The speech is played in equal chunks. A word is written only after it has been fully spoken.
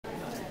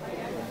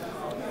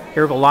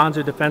Here with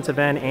Alonso defensive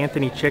end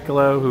Anthony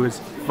Chickillo, who is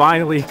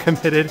finally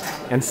committed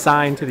and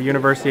signed to the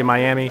University of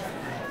Miami.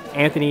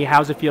 Anthony,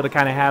 how's it feel to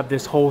kind of have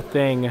this whole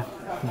thing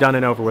done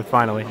and over with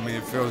finally? I mean,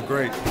 it feels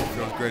great. It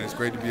feels great. It's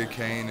great to be a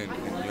Cane, and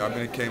you know, I've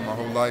been a Cane my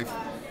whole life,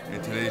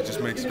 and today it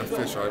just makes it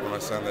official, right, when I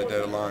signed that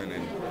dotted line.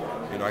 And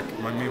you know,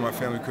 me and my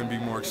family couldn't be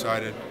more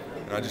excited,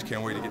 and I just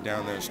can't wait to get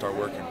down there and start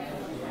working.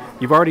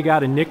 You've already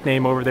got a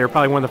nickname over there,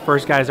 probably one of the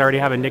first guys to already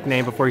have a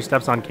nickname before he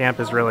steps on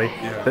campus, really.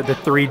 Yeah. The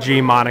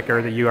 3G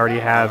moniker that you already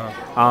have.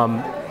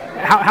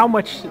 How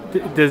much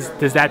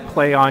does that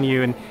play on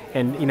you,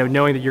 and you know,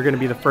 knowing that you're going to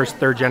be the first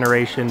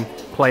third-generation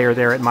player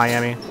there at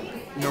Miami?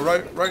 You know,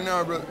 right now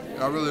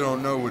I really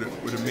don't know what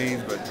it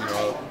means, but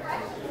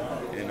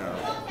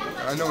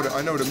I know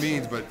what it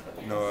means, but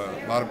you know,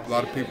 a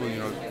lot of people, you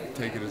know,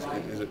 take it as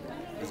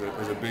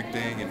a big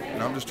thing,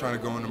 and I'm just trying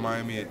to go into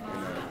Miami and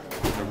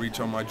reach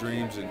on my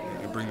dreams and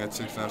bring that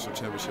 6th national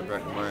championship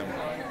back to Miami.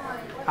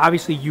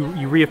 Obviously, you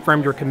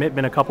reaffirmed your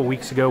commitment a couple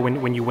weeks ago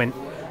when you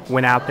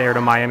went out there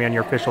to Miami on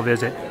your official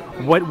visit.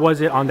 What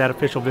was it on that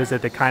official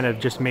visit that kind of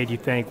just made you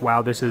think,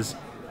 wow, this is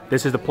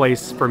the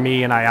place for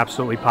me, and I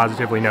absolutely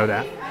positively know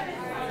that?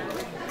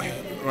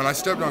 When I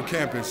stepped on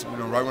campus, you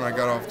know, right when I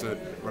got off the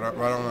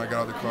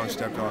car and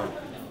stepped on,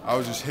 I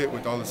was just hit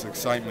with all this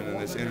excitement and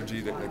this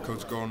energy that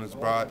Coach Golden has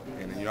brought.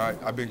 And you know,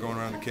 I've been going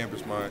around the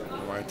campus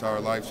my entire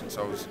life since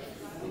I was,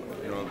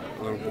 you know,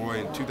 a little boy.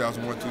 In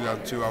 2001,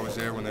 2002, I was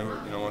there when they were,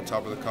 you know, on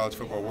top of the college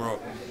football world,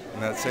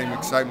 and that same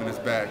excitement is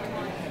back.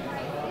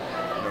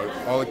 You know,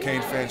 all the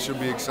Cane fans should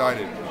be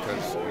excited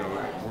because, you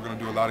know, we're going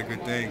to do a lot of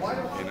good things.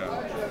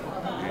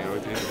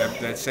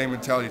 That same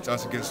mentality, it's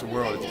us against the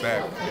world, it's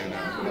back, and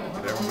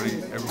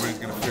everybody's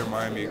going to fear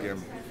Miami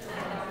again.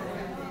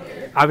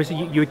 Obviously,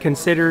 you had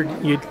considered,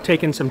 you'd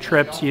taken some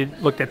trips, you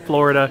looked at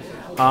Florida.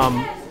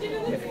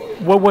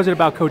 What was it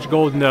about Coach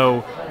Golden,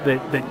 though,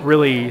 that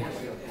really,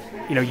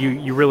 you know,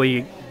 you really,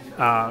 you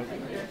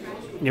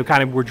know,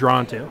 kind of were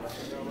drawn to?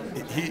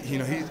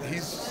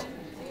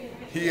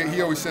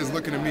 He always says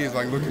looking at me is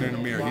like looking in the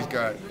mirror. He's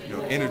got, you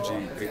know,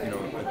 energy, you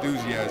know,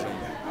 enthusiasm.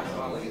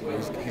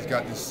 He's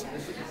got this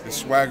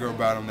swagger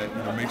about him that,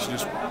 you know, makes you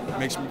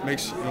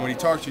know, when he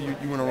talks to you,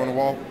 you want to run a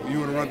wall, you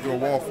want to run through a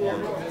wall for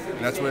him,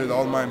 and that's what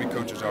all the Miami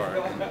coaches are,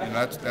 and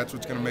that's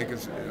what's going to make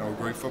us, you know, a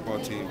great football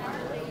team.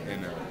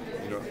 And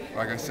you know,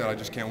 like I said, I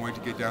just can't wait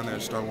to get down there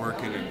and start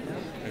working,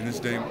 and this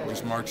day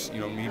just marks, you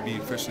know, me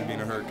officially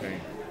being a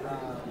Hurricane.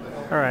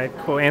 All right,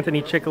 cool.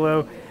 Anthony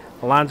Chickillo,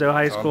 Alonso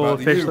High School,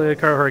 officially a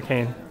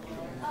Hurricane.